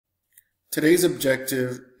Today's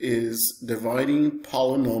objective is dividing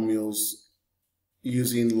polynomials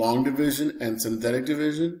using long division and synthetic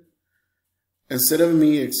division. Instead of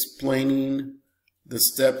me explaining the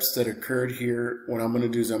steps that occurred here, what I'm going to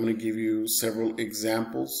do is I'm going to give you several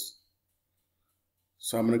examples.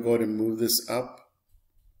 So I'm going to go ahead and move this up.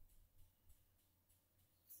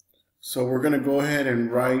 So we're going to go ahead and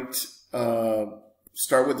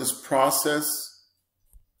start with this process,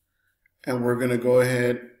 and we're going to go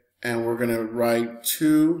ahead and we're going to write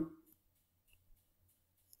 2n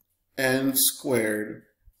squared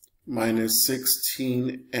minus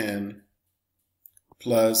 16n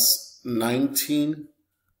plus 19,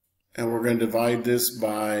 and we're going to divide this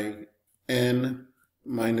by n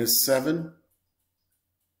minus 7.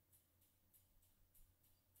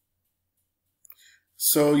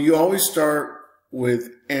 So you always start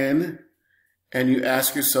with n, and you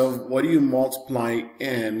ask yourself, what do you multiply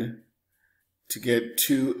n to get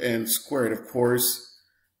 2n squared? Of course,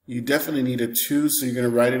 you definitely need a 2, so you're going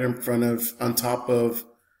to write it on top of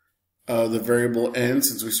the variable n,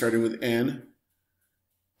 since we started with n.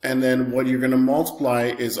 And then what you're going to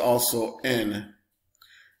multiply is also n.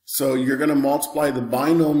 So you're going to multiply the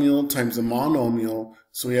binomial times the monomial.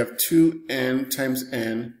 So we have 2n times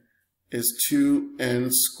n is 2n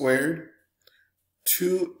squared.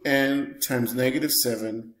 2n times negative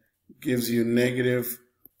 7 gives you negative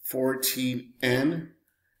 14n.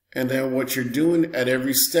 And then what you're doing at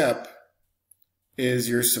every step is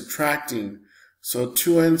you're subtracting. So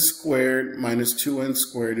 2n squared minus 2n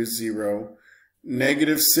squared is 0.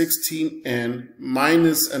 Negative 16n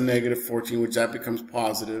minus a negative 14, which that becomes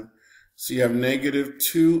positive. So you have negative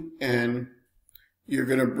 2n. You're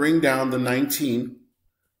going to bring down the 19.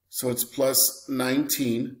 So it's plus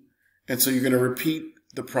 19. And so you're going to repeat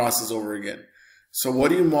the process over again. So what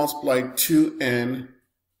do you multiply 2n,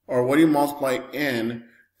 or what do you multiply n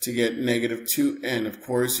to get negative 2n? Of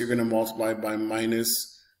course, you're going to multiply by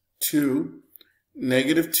minus 2.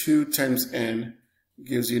 Negative 2 times n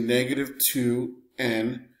gives you negative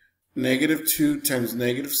 2n. Negative 2 times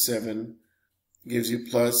negative 7 gives you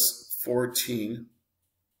plus 14.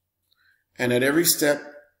 And at every step,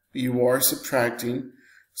 you are subtracting.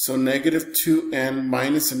 So negative 2n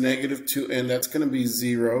minus a negative 2n, that's going to be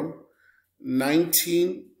 0.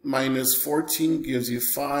 19 minus 14 gives you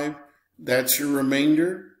 5. That's your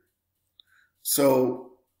remainder.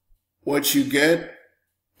 So what you get,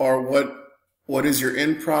 or what is your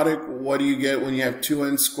end product? What do you get when you have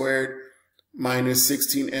 2n squared minus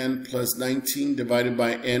 16n plus 19 divided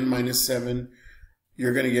by n minus 7?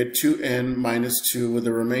 You're going to get 2n minus 2 with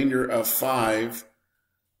a remainder of 5.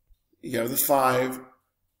 You have the 5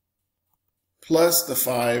 plus the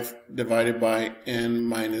 5 divided by n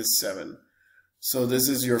minus 7. So this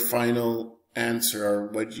is your final answer, or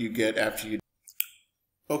what you get after you.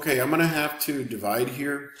 Okay, I'm going to have to divide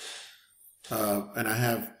here. And I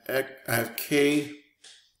have k.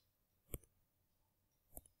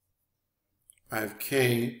 I have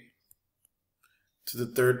k to the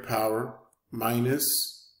third power minus.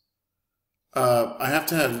 I have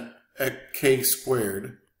to have k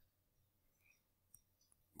squared.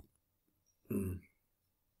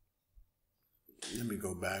 Let me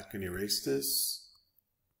go back and erase this.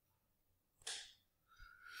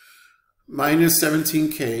 Minus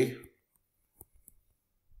 17k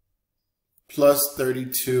plus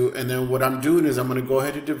 32. And then what I'm doing is I'm going to go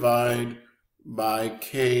ahead and divide by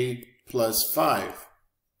k plus 5.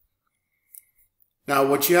 Now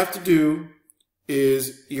what you have to do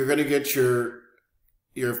is you're going to get your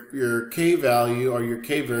k value, or your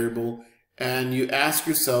k variable, and you ask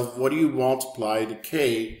yourself, what do you multiply to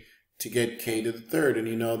k to get k to the third? And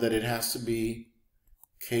you know that it has to be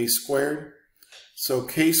k squared. So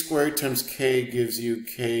k squared times k gives you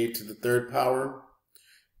k to the third power.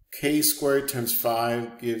 K squared times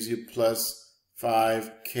 5 gives you plus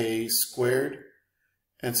 5k squared.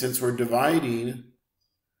 And since we're dividing,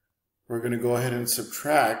 we're going to go ahead and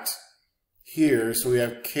subtract here. So we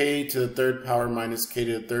have k to the third power minus k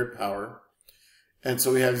to the third power. And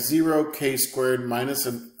so we have 0k squared minus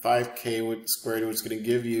a 5k squared, which is going to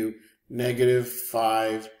give you negative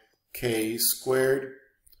 5k squared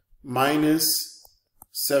minus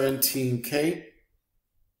 17k.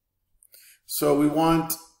 So we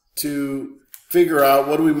want to figure out,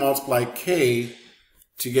 what do we multiply k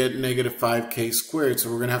to get negative 5k squared? So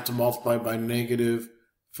we're going to have to multiply by negative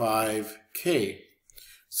 5k.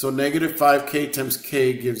 So negative 5k times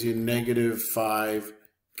k gives you negative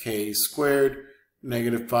 5k squared.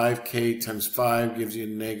 Negative 5k times 5 gives you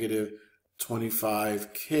negative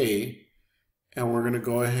 25k. And we're going to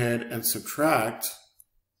go ahead and subtract.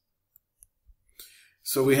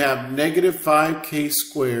 So we have negative 5k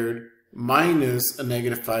squared minus a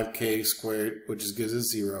negative 5k squared, which gives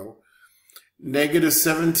us 0. Negative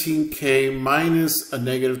 17k minus a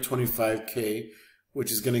negative 25k,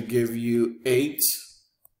 which is going to give you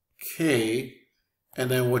 8k.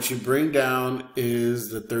 And then what you bring down is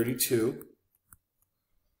the 32,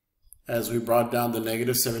 as we brought down the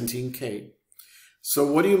negative 17k.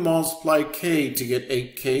 So what do you multiply k to get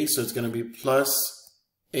 8k? So it's going to be plus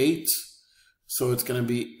 8. So it's going to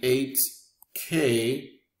be 8k.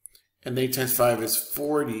 And 8 times 5 is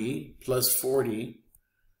 40 plus 40.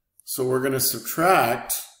 So we're going to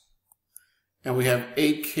subtract. And we have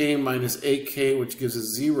 8k minus 8k, which gives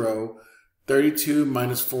us 0. 32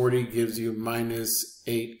 minus 40 gives you minus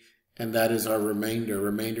 8. And that is our remainder.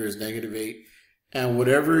 Remainder is negative 8. And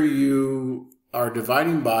whatever you are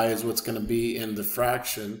dividing by is what's going to be in the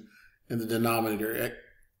fraction, in the denominator.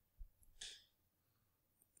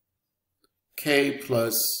 K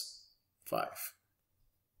plus 5.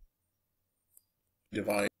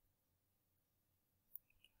 Divide.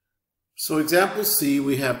 So example C,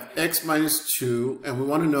 we have x minus 2, and we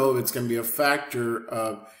want to know if it's going to be a factor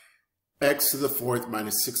of x to the 4th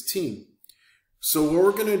minus 16. So what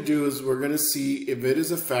we're going to do is we're going to see if it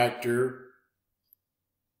is a factor.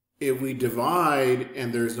 If we divide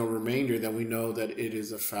and there's no remainder, then we know that it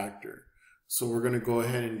is a factor. So we're going to go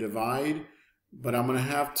ahead and divide, but I'm going to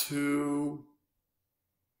have to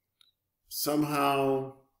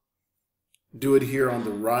somehow do it here on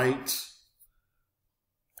the right,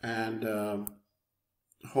 and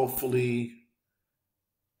hopefully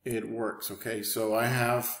it works. Okay, so I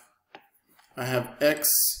have x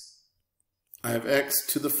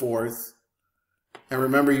to the 4th, and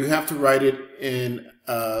remember you have to write it in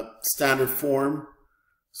standard form.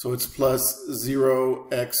 So it's plus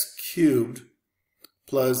 0x cubed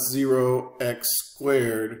plus 0x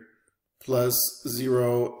squared plus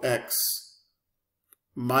 0x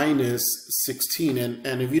minus 16.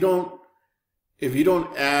 And if you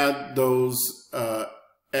don't add those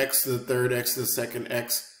x to the 3rd, x to the 2nd,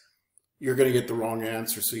 x, you're going to get the wrong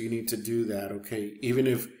answer. So you need to do that, okay? Even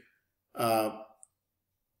if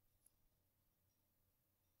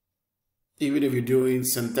you're doing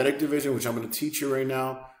synthetic division, which I'm going to teach you right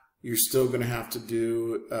now, you're still going to have to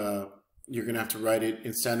do, you're going to have to write it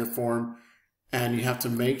in standard form, and you have to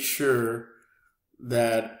make sure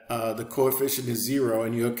that the coefficient is 0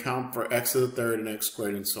 and you account for x to the 3rd and x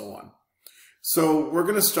squared and so on. So we're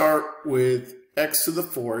going to start with x to the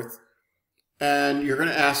 4th, and you're going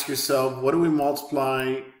to ask yourself, what do we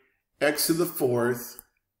multiply x to the 4th,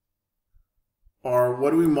 or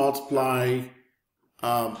what do we multiply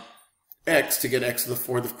x to get x to the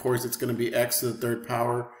 4th? Of course, it's going to be x to the 3rd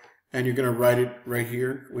power, and you're going to write it right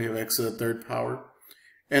here. We have x to the 3rd power.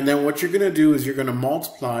 And then what you're going to do is you're going to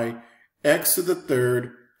multiply x to the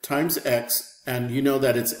 3rd times x, and you know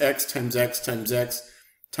that it's x times x times x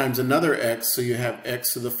times another x, so you have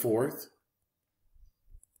x to the 4th.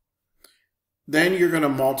 Then you're going to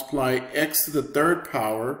multiply x to the 3rd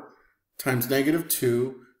power times negative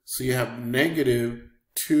 2, so you have negative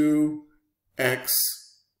 2x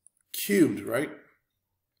cubed, right?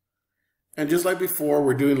 And just like before,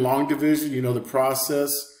 we're doing long division. You know the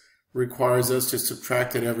process requires us to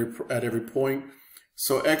subtract at every point.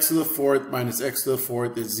 So x to the 4th minus x to the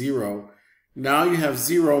 4th is 0. Now you have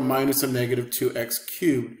 0 minus a negative 2x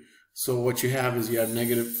cubed. So what you have is you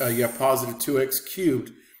have positive 2x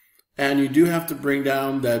cubed, and you do have to bring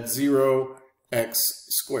down that 0x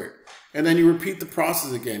squared. And then you repeat the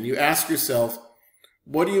process again. You ask yourself,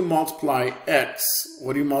 what do you multiply x?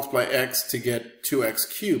 What do you multiply x to get 2x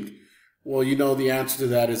cubed? Well, you know the answer to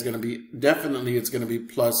that is going to be, definitely it's going to be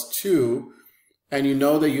plus 2. And you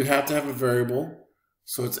know that you have to have a variable,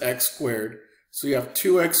 so it's x squared. So you have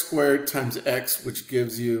 2x squared times x, which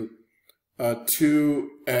gives you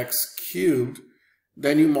 2x cubed.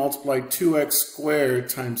 Then you multiply 2x squared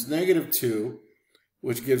times negative 2,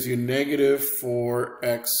 which gives you negative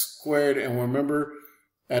 4x squared. And remember,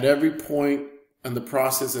 at every point in the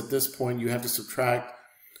process, at this point, you have to subtract.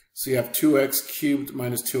 So you have 2x cubed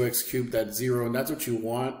minus 2x cubed, that's 0, and that's what you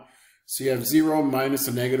want. So you have 0 minus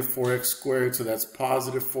a negative 4x squared, so that's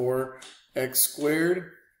positive 4x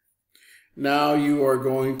squared. Now you are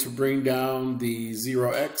going to bring down the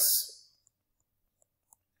 0x.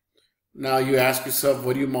 Now you ask yourself,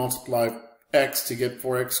 what do you multiply x to get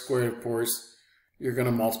 4x squared? Of course, you're going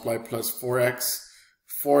to multiply plus 4x.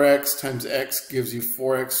 4x times x gives you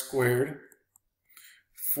 4x squared.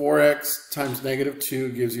 4x times negative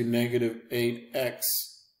 2 gives you negative 8x.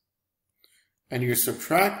 And you're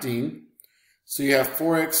subtracting, so you have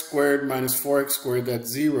 4x squared minus 4x squared, that's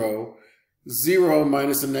 0. 0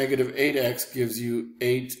 minus a negative 8x gives you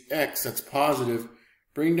 8x, that's positive.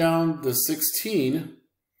 bring down the 16,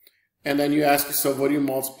 and then you ask yourself, what do you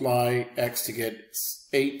multiply x to get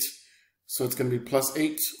 8? So it's going to be plus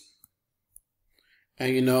 8.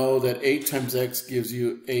 And you know that 8 times x gives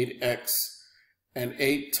you 8x, and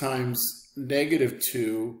 8 times negative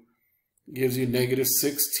 2 gives you negative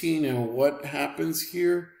 16. And what happens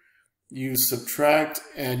here? You subtract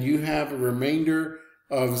and you have a remainder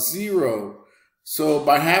of 0. So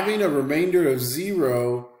by having a remainder of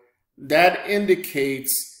 0, that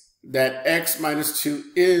indicates that x minus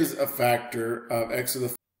 2 is a factor of x to the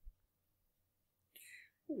 4.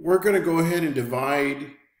 We're going to go ahead and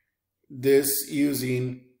divide this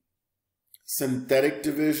using synthetic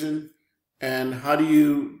division. And how do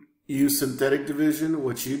you use synthetic division?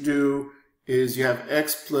 What you do is you have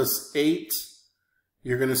x plus 8.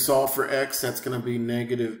 You're going to solve for x. That's going to be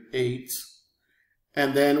negative 8.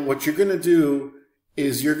 And then what you're going to do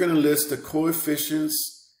is you're going to list the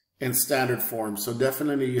coefficients in standard form. So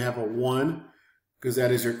definitely you have a 1, because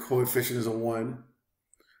that is your coefficient is a 1.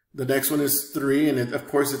 The next one is 3, and of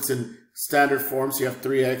course it's in standard form, so you have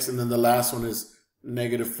 3x, and then the last one is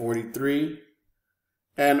negative 43.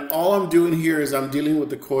 And all I'm doing here is I'm dealing with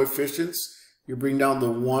the coefficients. You bring down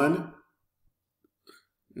the 1,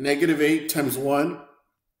 negative 8 times 1,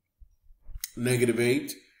 negative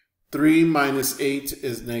 8. 3 minus 8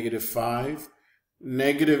 is negative 5.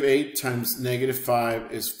 Negative 8 times negative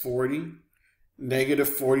 5 is 40. Negative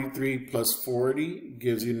 43 plus 40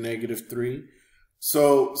 gives you negative 3.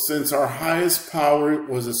 So since our highest power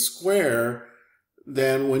was a square,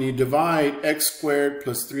 then when you divide x squared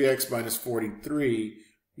plus 3x minus 43,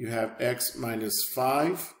 you have x minus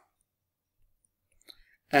 5.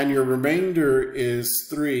 And your remainder is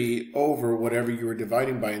 3 over whatever you were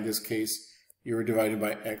dividing by. In this case, you were dividing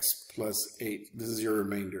by x plus 8. This is your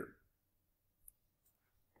remainder.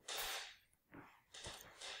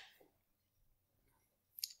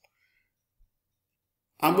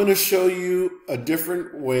 I'm going to show you a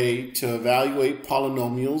different way to evaluate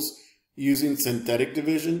polynomials using synthetic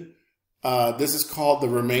division. This is called the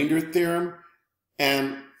Remainder Theorem.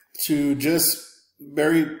 And to just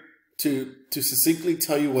to succinctly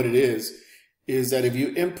tell you what it is that if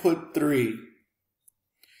you input 3,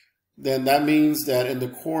 then that means that in the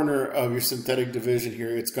corner of your synthetic division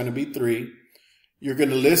here, it's going to be 3. You're going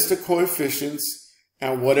to list the coefficients,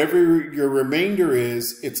 and whatever your remainder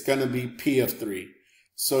is, it's going to be p of 3.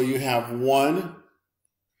 So you have 1,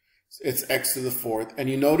 it's x to the 4th. And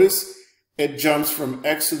you notice it jumps from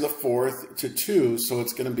x to the 4th to 2, so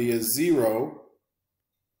it's going to be a 0.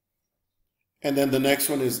 And then the next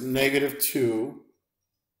one is negative 2.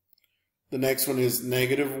 The next one is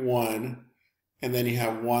negative 1. And then you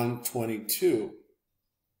have 122.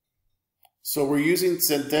 So we're using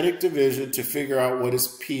synthetic division to figure out what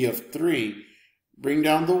is p of 3. Bring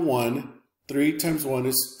down the 1. 3 times 1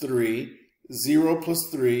 is 3. 0 plus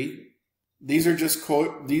 3. These are just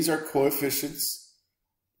coefficients.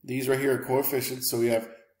 These right here are coefficients. So we have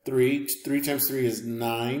 3. 3 times 3 is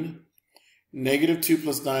 9. Negative 2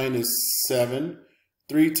 plus 9 is 7.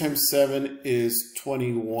 3 times 7 is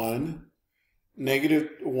 21. Negative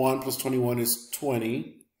 1 plus 21 is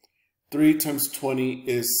 20. 3 times 20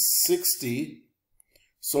 is 60.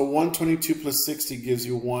 So 122 plus 60 gives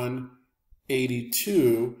you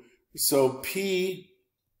 182. So P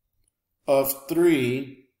of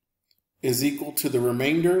 3 is equal to the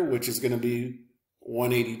remainder, which is going to be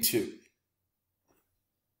 182.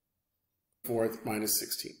 4th minus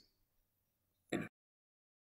 16.